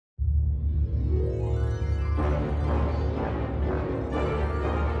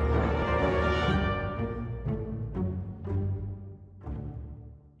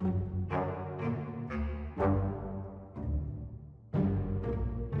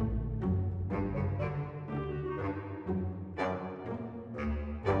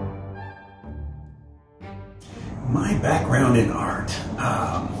My background in art,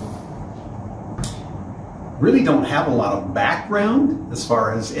 really don't have a lot of background as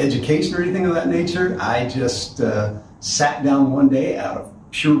far as education or anything of that nature. I just sat down one day out of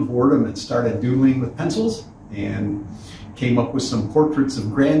pure boredom and started doodling with pencils and came up with some portraits of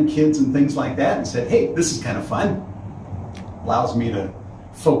grandkids and things like that and said, hey, this is kind of fun. Allows me to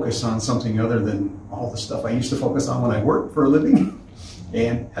focus on something other than all the stuff I used to focus on when I worked for a living,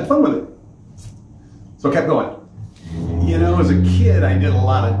 and had fun with it. So I kept going. You know, as a kid, I did a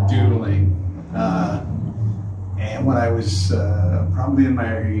lot of doodling. And when I was probably in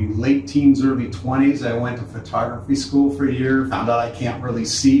my late teens, early 20s, I went to photography school for a year, found out I can't really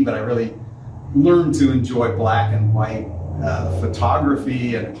see, but I really learned to enjoy black and white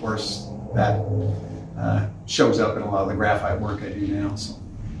photography, and of course that shows up in a lot of the graphite work I do now. So.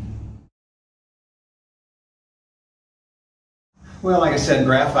 Well, like I said,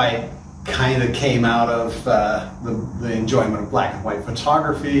 graphite kind of came out of the enjoyment of black and white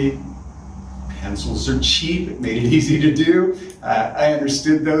photography. Pencils are cheap, it made it easy to do. I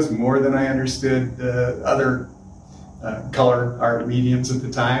understood those more than I understood other color art mediums at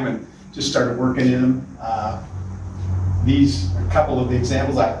the time, and just started working in them. These are a couple of the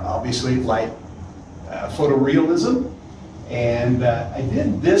examples. I obviously like photorealism, and I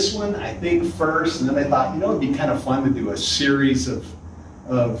did this one, I think, first, and then I thought, you know, it'd be kind of fun to do a series of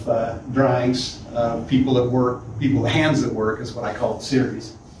drawings of people at work, hands at work is what I call the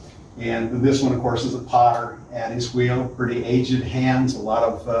series. And this one, of course, is a potter at his wheel, pretty aged hands, a lot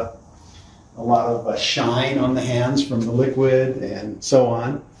of shine on the hands from the liquid and so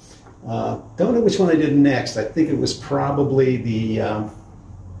on. Don't know which one I did next. I think it was probably the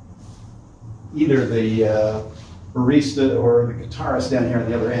either the barista or the guitarist down here on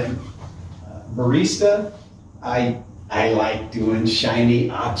the other end. Barista, I like doing shiny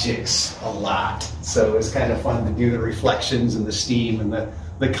objects a lot, so it's kind of fun to do the reflections and the steam and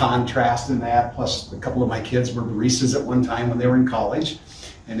the contrast in that. Plus, a couple of my kids were baristas at one time when they were in college,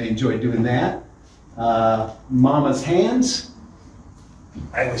 and they enjoyed doing that. Mama's hands,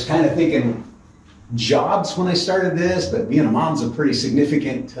 I was kind of thinking jobs when I started this, but being a mom's a pretty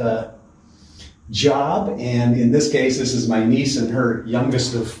significant job, and in this case, this is my niece and her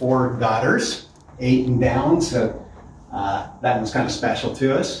youngest of 4 daughters, 8 and down, so that one's kind of special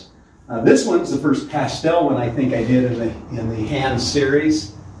to us. This one's the first pastel one I think I did in the hand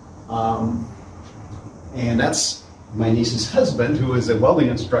series, and that's my niece's husband, who is a welding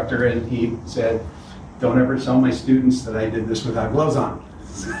instructor, and he said, "Don't ever tell my students that I did this without gloves on."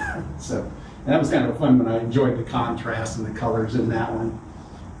 So that was kind of fun, but I enjoyed the contrast and the colors in that one.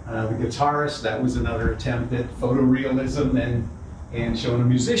 The guitarist, that was another attempt at photorealism and showing a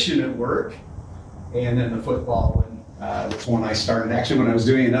musician at work. And then the football one, that's one I started actually when I was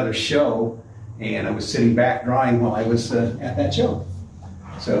doing another show, and I was sitting back drawing while I was at that show.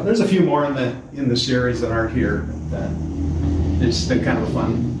 So there's a few more in the series that aren't here, but it's been kind of a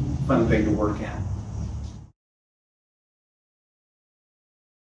fun thing to work at.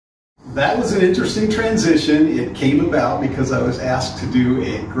 That was an interesting transition. It came about because I was asked to do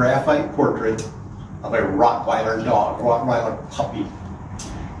a graphite portrait of a Rottweiler dog, Rottweiler puppy.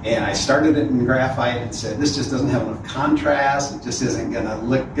 And I started it in graphite and said, this just doesn't have enough contrast. It just isn't going to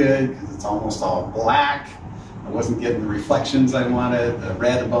look good because it's almost all black. I wasn't getting the reflections I wanted. The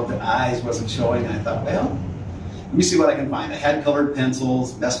red above the eyes wasn't showing. And I thought, well, let me see what I can find. I had colored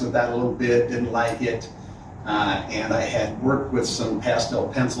pencils, messed with that a little bit, didn't like it. And I had worked with some pastel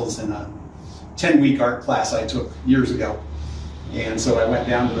pencils in a 10-week art class I took years ago. And so I went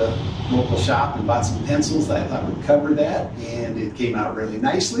down to the local shop and bought some pencils that I thought would cover that, and it came out really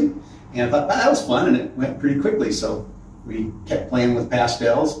nicely. And I thought, that was fun, and it went pretty quickly. So we kept playing with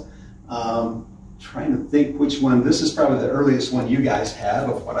pastels. Trying to think which one. This is probably the earliest one you guys have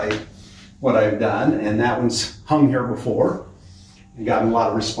of what I've done, and that one's hung here before and gotten a lot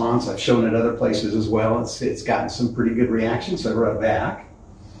of response. I've shown it other places as well. It's gotten some pretty good reactions, so I brought it back.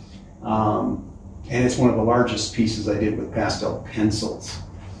 And it's one of the largest pieces I did with pastel pencils.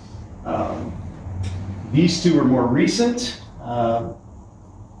 These two are more recent.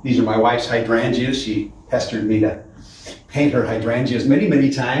 These are my wife's hydrangeas. She pestered me to paint her hydrangeas many, many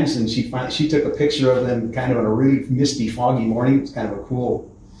times, and she took a picture of them kind of on a really misty, foggy morning. It was kind of a cool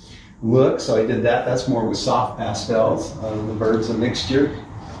look, so I did that. That's more with soft pastels. The bird's a mixture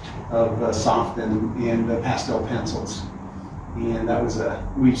of soft and pastel pencils. And that was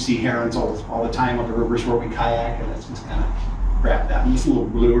we see herons all the time on the rivers where we kayak, and it's just kind of wrapped out. It's a little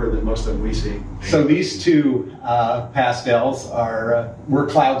bluer than most of them we see. So these two pastels are, we're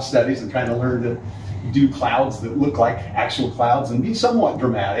cloud studies and trying to learn to do clouds that look like actual clouds and be somewhat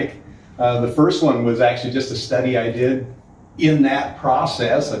dramatic. The first one was actually just a study I did in that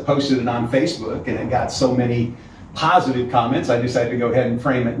process. I posted it on Facebook and it got so many positive comments, I decided to go ahead and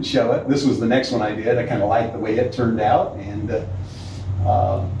frame it and show it. This was the next one I did. I kind of liked the way it turned out, and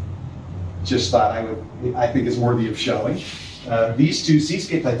just thought I think it's worthy of showing. These two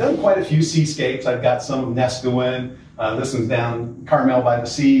seascapes, I've done quite a few seascapes. I've got some of Nescoin. This one's down Carmel by the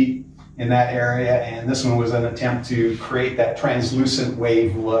Sea in that area, and this one was an attempt to create that translucent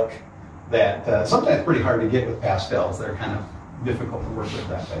wave look that sometimes pretty hard to get with pastels. They're kind of difficult to work with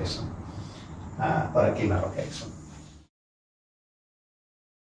that way. So but it came out okay. So.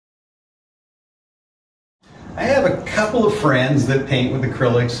 I have a couple of friends that paint with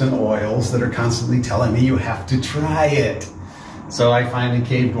acrylics and oils that are constantly telling me you have to try it. So I finally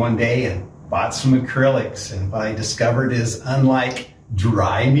caved one day and bought some acrylics, and what I discovered is, unlike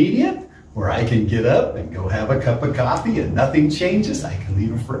dry media, where I can get up and go have a cup of coffee and nothing changes, I can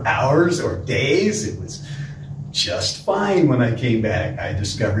leave it for hours or days. It was just fine when I came back. I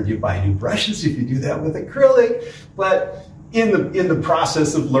discovered you buy new brushes if you do that with acrylic, but in the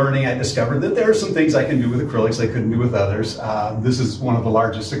process of learning, I discovered that there are some things I can do with acrylics I couldn't do with others. This is one of the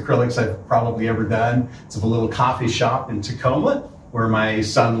largest acrylics I've probably ever done. It's of a little coffee shop in Tacoma where my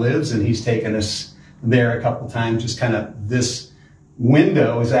son lives, and he's taken us there a couple times. Just kind of, this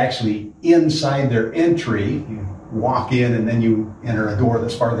window is actually inside their entry. You walk in and then you enter a door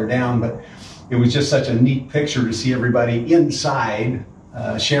that's farther down, but it was just such a neat picture to see everybody inside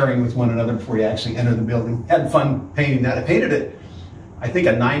sharing with one another before you actually enter the building. Had fun painting that. I painted it, I think,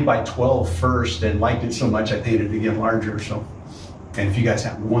 a 9x12 first, and liked it so much I painted it again larger. So, and if you guys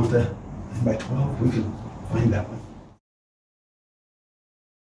happen to want the 9x12, we can find that one.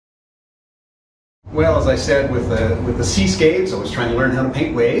 Well, as I said, with the seascapes, I was trying to learn how to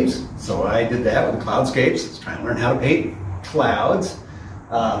paint waves. So I did that with the cloudscapes. I was trying to learn how to paint clouds.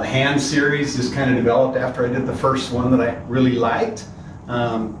 The hand series just kind of developed after I did the first one that I really liked.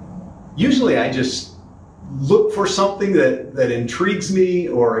 Usually I just look for something that intrigues me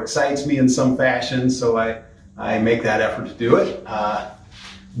or excites me in some fashion, so I make that effort to do it.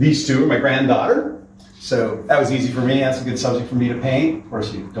 These two are my granddaughter, so that was easy for me. That's a good subject for me to paint. Of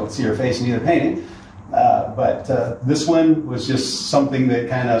course, you don't see her face in either painting. But this one was just something that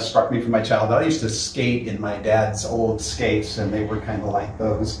kind of struck me from my childhood. I used to skate in my dad's old skates, and they were kind of like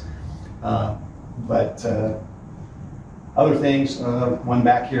those. Other things, one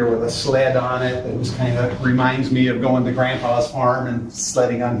back here with a sled on it that was kind of reminds me of going to Grandpa's farm and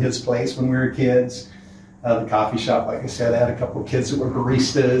sledding on his place when we were kids. The coffee shop, like I said, I had a couple of kids that were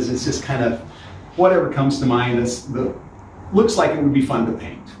baristas. It's just kind of whatever comes to mind. Looks like it would be fun to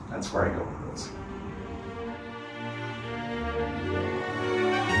paint. That's where I go.